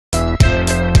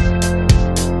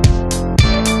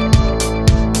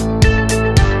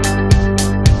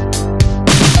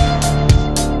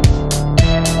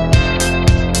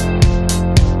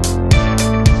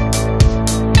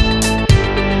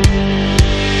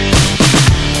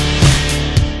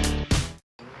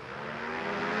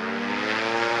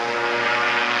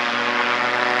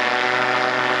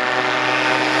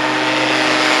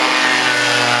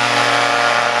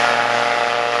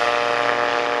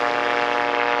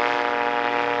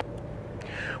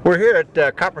We're here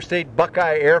at Copper State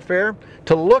Buckeye Airfair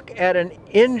to look at an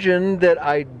engine that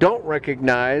I don't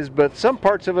recognize, but some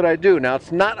parts of it I do. Now,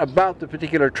 it's not about the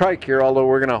particular trike here, although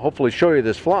we're going to hopefully show you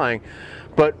this flying,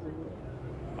 but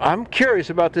I'm curious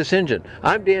about this engine.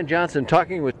 I'm Dan Johnson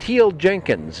talking with Teal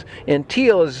Jenkins, and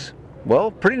Teal is,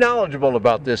 well, pretty knowledgeable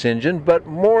about this engine, but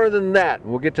more than that.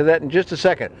 We'll get to that in just a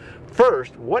second.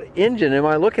 First, what engine am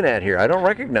I looking at here? I don't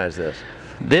recognize this.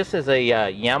 This is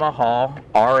a Yamaha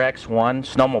RX1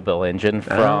 snowmobile engine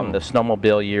from the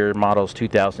snowmobile year models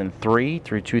 2003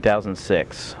 through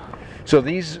 2006. So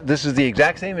this is the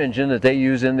exact same engine that they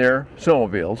use in their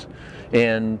snowmobiles,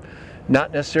 and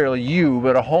not necessarily you,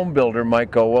 but a home builder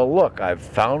might go, well, look, I've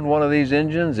found one of these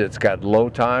engines, it's got low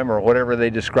time or whatever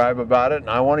they describe about it, and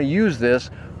I want to use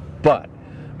this, but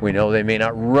we know they may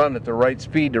not run at the right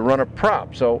speed to run a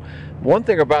prop. So one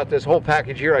thing about this whole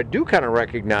package here I do kind of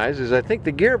recognize is I think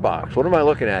the gearbox. What am I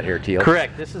looking at here, Teal?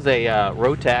 Correct. This is a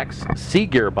Rotax C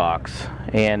gearbox,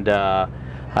 and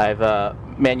I've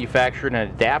manufactured an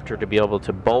adapter to be able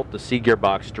to bolt the C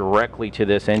gearbox directly to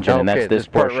this engine, and that's this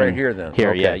part portion right here then. Here,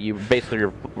 okay. yeah. You basically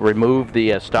remove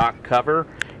the stock cover,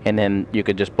 and then you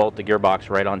could just bolt the gearbox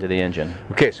right onto the engine.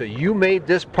 Okay, so you made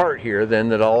this part here then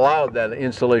that allowed that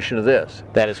installation of this.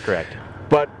 That is correct.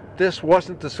 But this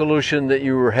wasn't the solution that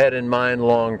you had in mind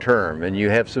long term, and you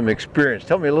have some experience.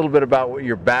 Tell me a little bit about what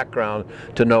your background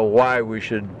to know why we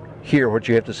should hear what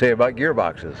you have to say about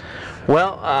gearboxes.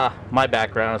 Well, my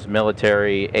background is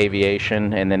military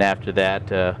aviation, and then after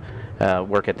that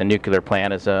work at the nuclear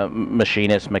plant as a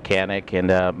machinist, mechanic, and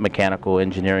mechanical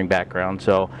engineering background.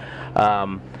 So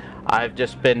I've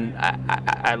just been,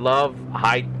 I love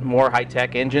more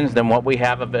high-tech engines than what we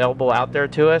have available out there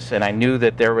to us, and I knew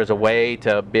that there was a way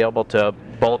to be able to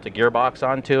bolt a gearbox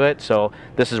onto it, so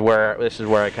this is where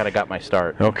I kind of got my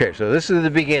start. Okay, so this is the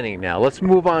beginning now. Let's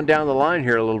move on down the line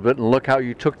here a little bit and look how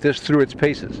you took this through its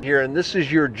paces. Here, and this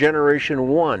is your Generation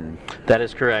 1. That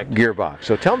is correct. Gearbox.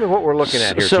 So tell me what we're looking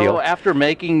at here, So Teal. after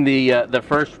making the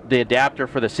adapter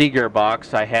for the C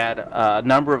gearbox, I had a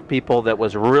number of people that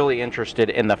was really interested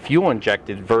in the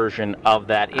fuel-injected version of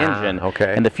that engine.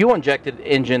 Okay. And the fuel-injected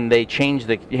engine,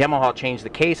 Yamaha changed the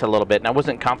case a little bit, and I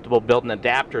wasn't comfortable building an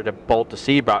adapter to bolt the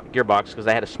C gearbox because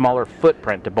I had a smaller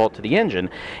footprint to bolt to the engine.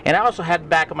 And I also had in the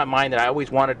back of my mind that I always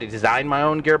wanted to design my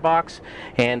own gearbox,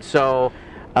 and so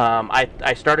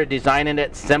I started designing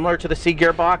it similar to the C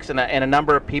gearbox, and a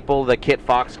number of people, the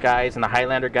Kitfox guys and the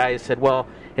Highlander guys, said, well,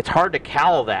 it's hard to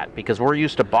cowl that because we're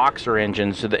used to boxer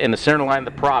engines. So in the center line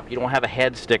of the prop, you don't have a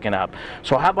head sticking up.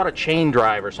 So how about a chain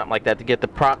drive or something like that to get the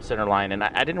prop center line? And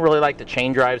I didn't really like the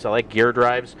chain drives. I like gear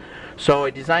drives. So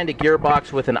I designed a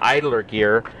gearbox with an idler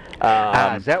gear.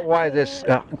 Is that why this,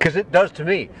 because it does to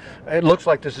me, it looks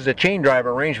like this is a chain drive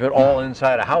arrangement all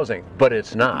inside a housing, but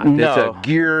it's not. No. It's a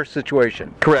gear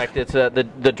situation. Correct. It's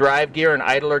the drive gear and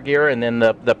idler gear and then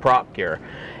the prop gear.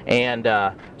 And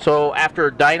so after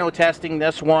dyno testing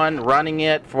this one, running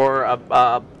it for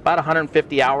about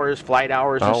 150 hours, flight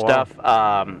hours and stuff,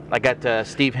 I got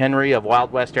Steve Henry of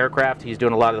Wild West Aircraft. He's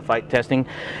doing a lot of the flight testing.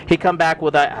 He come back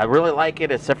with, I really like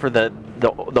it, except for the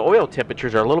oil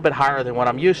temperatures are a little bit higher than what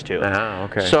I'm used to.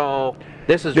 Okay. So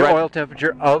this is the oil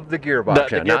temperature of the gearbox,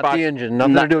 the gearbox, not the engine,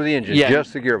 nothing to do with the engine,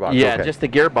 just the gearbox. Yeah, okay. just the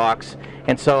gearbox.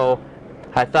 And so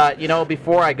I thought,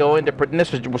 before I go into, and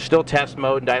this was still test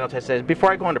mode and dyno test,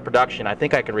 before I go into production, I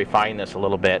think I could refine this a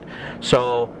little bit.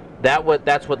 So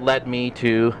that's what led me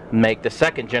to make the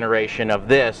second generation of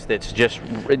this. It's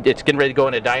getting ready to go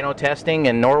into dyno testing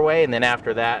in Norway, and then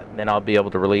after that, then I'll be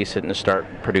able to release it and start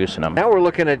producing them. Now we're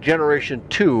looking at Generation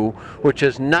 2, which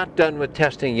is not done with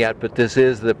testing yet, but this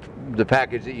is the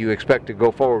package that you expect to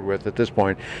go forward with at this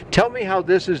point. Tell me how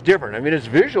this is different. I mean, it's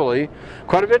visually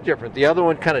quite a bit different. The other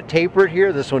one kind of tapered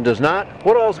here, this one does not.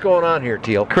 What all's going on here,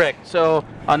 Teal? Correct. So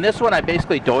on this one, I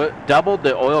basically doubled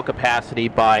the oil capacity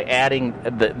by adding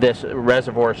this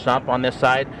reservoir sump on this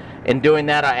side. In doing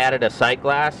that, I added a sight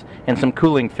glass and some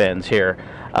cooling fins here.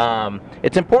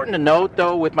 It's important to note,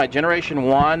 though, with my Generation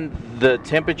 1, the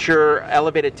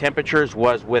elevated temperatures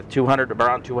was with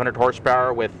around 200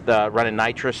 horsepower with running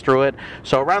nitrous through it.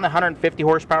 So around the 150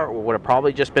 horsepower would have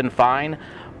probably just been fine.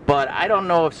 But I don't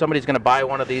know if somebody's going to buy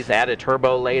one of these, add a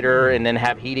turbo later, and then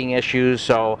have heating issues.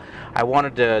 So I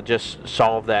wanted to just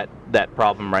solve that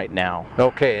problem right now.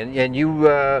 Okay, and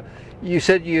you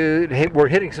said you were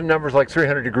hitting some numbers like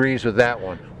 300 degrees with that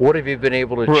one. What have you been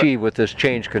able to achieve with this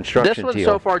change construction? This one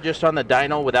so far just on the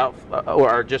dyno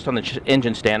or just on the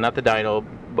engine stand, not the dyno,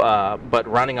 but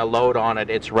running a load on it,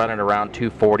 it's running around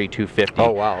 240, 250.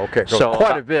 Oh wow, okay. So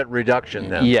quite a bit reduction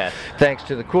then. Yes. Thanks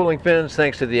to the cooling fins,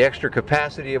 thanks to the extra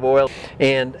capacity of oil,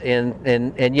 and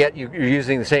yet you're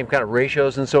using the same kind of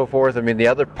ratios and so forth. I mean, the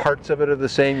other parts of it are the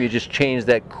same. You just change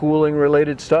that cooling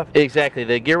related stuff. Exactly.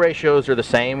 The gear ratios are the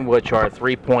same, which are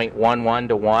 3.11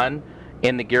 to 1.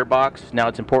 In the gearbox. Now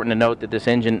it's important to note that this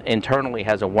engine internally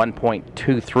has a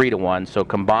 1.23 to 1, so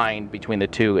combined between the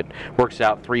two it works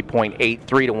out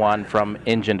 3.83 to 1 from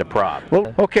engine to prop.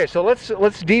 Well, okay, so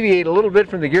let's deviate a little bit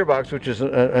from the gearbox, which is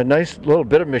a nice little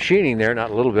bit of machining there,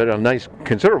 not a little bit, a nice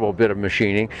considerable bit of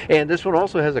machining, and this one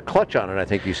also has a clutch on it, I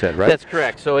think you said, right? That's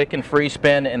correct. So it can free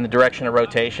spin in the direction of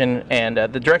rotation, and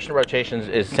the direction of rotation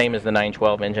is the same as the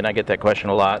 912 engine. I get that question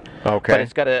a lot. Okay. But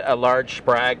it's got a large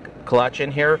Sprag clutch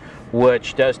in here,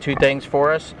 which does two things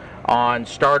for us. On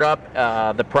startup,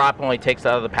 the prop only takes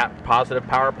out of the positive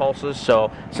power pulses,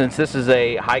 so since this is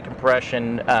a high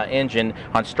compression engine,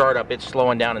 on startup it's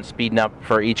slowing down and speeding up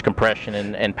for each compression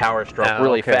and power stroke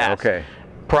really fast. Okay.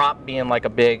 Prop being like a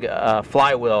big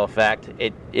flywheel effect,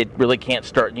 it really can't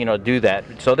start, do that.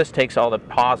 So this takes all the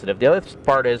positive. The other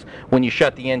part is when you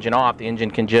shut the engine off, the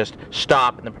engine can just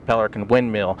stop and the propeller can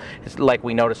windmill. It's like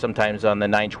we notice sometimes on the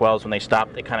 912s when they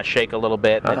stop, they kind of shake a little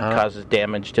bit and it causes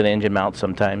damage to the engine mount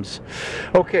sometimes.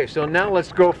 Okay, so now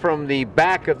let's go from the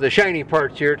back of the shiny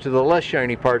parts here to the less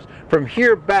shiny parts. From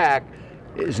here back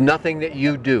is nothing that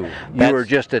you do. You are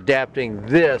just adapting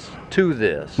this to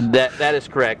this. That is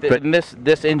correct. But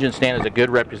this engine stand is a good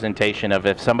representation of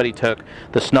if somebody took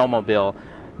the snowmobile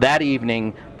that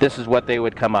evening, this is what they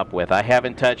would come up with. I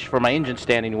haven't touched, for my engine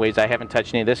stand anyways, I haven't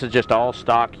touched any. This is just all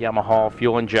stock Yamaha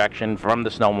fuel injection from the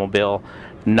snowmobile.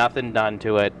 Nothing done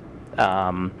to it.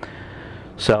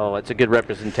 So it's a good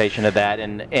representation of that.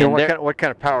 And what kind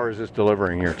of power is this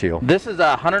delivering here, Teal? This is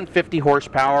 150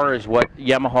 horsepower is what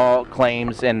Yamaha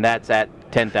claims, and that's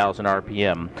at 10,000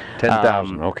 RPM.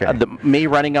 10,000, okay. Me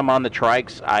running them on the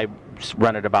trikes, I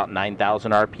run at about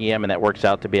 9,000 RPM, and that works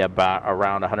out to be about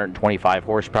around 125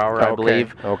 horsepower, I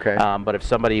believe. Okay. But if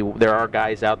there are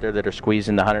guys out there that are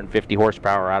squeezing the 150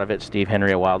 horsepower out of it. Steve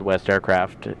Henry at Wild West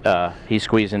Aircraft, he's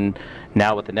squeezing.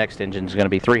 Now with the next engine is going to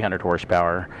be 300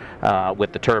 horsepower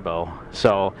with the turbo.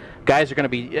 So guys are going to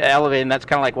be elevating. That's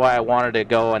kind of like why I wanted to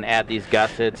go and add these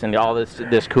gussets and all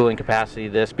this cooling capacity,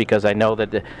 because I know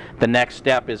that the next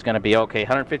step is going to be, okay,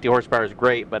 150 horsepower is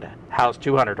great, but how's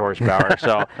 200 horsepower?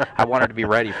 So I wanted to be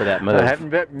ready for that move. I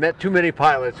haven't met too many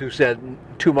pilots who said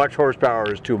too much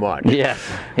horsepower is too much. Yes.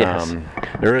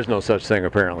 There is no such thing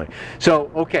apparently.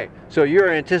 So, okay, so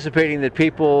you're anticipating that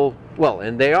people, well,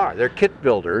 and they're kit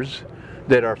builders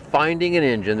that are finding an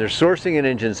engine, they're sourcing an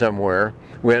engine somewhere.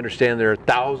 We understand there are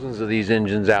thousands of these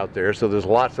engines out there, so there's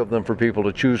lots of them for people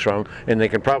to choose from, and they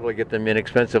can probably get them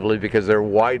inexpensively because they're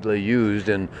widely used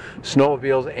in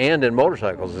snowmobiles and in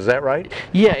motorcycles. Is that right?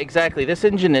 Yeah, exactly. This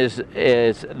engine is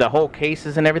the whole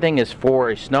cases and everything is for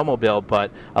a snowmobile,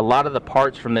 but a lot of the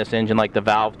parts from this engine, like the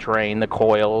valve train, the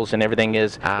coils, and everything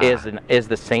is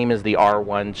the same as the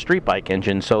R1 street bike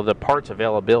engine. So the parts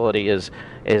availability is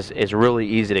really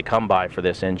easy to come by for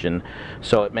this engine.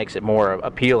 So it makes it more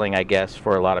appealing, I guess,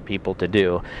 for a lot of people to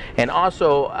do. And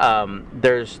also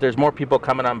there's more people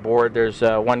coming on board. There's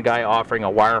one guy offering a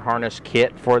wire harness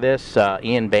kit for this.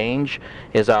 Ian Bange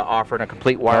is offering a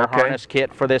complete wire harness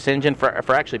kit for this engine,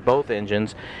 for actually both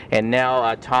engines. And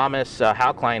now Thomas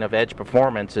Halkline of Edge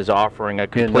Performance is offering a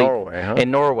complete in Norway, huh?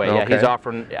 In Norway, yeah, he's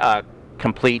offering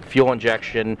complete fuel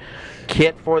injection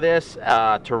kit for this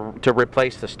to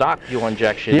replace the stock fuel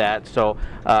injection. So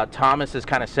Thomas is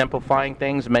kind of simplifying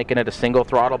things, making it a single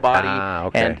throttle body,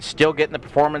 and still getting the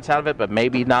performance out of it, but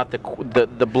maybe not the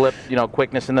blip,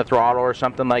 quickness in the throttle or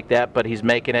something like that. But he's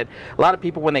making it. A lot of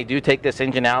people, when they do take this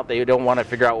engine out, they don't want to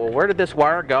figure out, well, where did this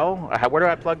wire go? Where do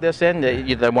I plug this in?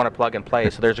 They want to plug and play.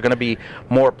 So there's going to be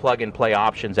more plug and play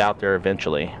options out there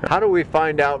eventually. How do we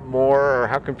find out more, or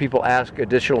how can people ask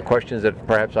additional questions that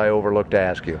perhaps I overlooked to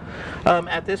ask you?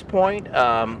 At this point,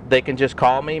 they can just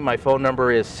call me. My phone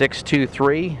number is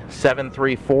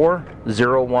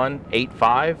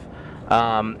 623-734-0185.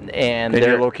 And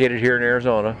you're located here in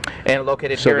Arizona. And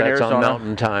located here in Arizona. So that's on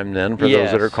Mountain Time then, for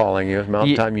those that are calling you,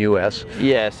 Mountain Time US.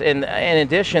 Yes, and in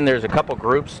addition, there's a couple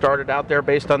groups started out there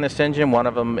based on this engine. One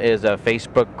of them is a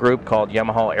Facebook group called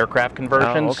Yamaha Aircraft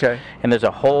Conversions. And there's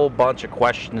a whole bunch of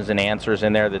questions and answers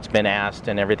in there that's been asked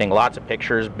and everything. Lots of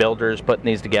pictures, builders putting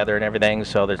these together and everything,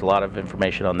 so there's a lot of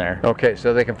information on there. Okay,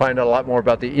 so they can find out a lot more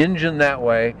about the engine that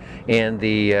way, and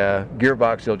the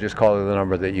gearbox, they'll just call the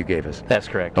number that you gave us. That's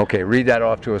correct. Okay, read that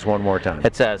off to us one more time.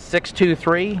 It's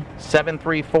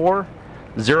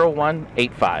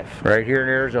 623-734-0185. Right here in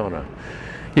Arizona.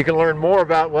 You can learn more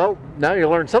about, well, now you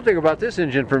learned something about this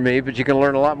engine for me, but you can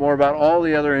learn a lot more about all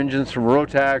the other engines from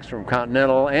Rotax, from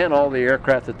Continental, and all the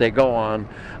aircraft that they go on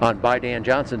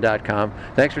BuyDanJohnson.com.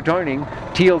 Thanks for joining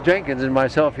Teal Jenkins and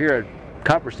myself here at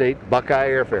Copper State Buckeye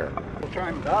Airfair.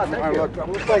 Thank you.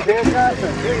 Looks like Dan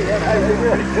Johnson.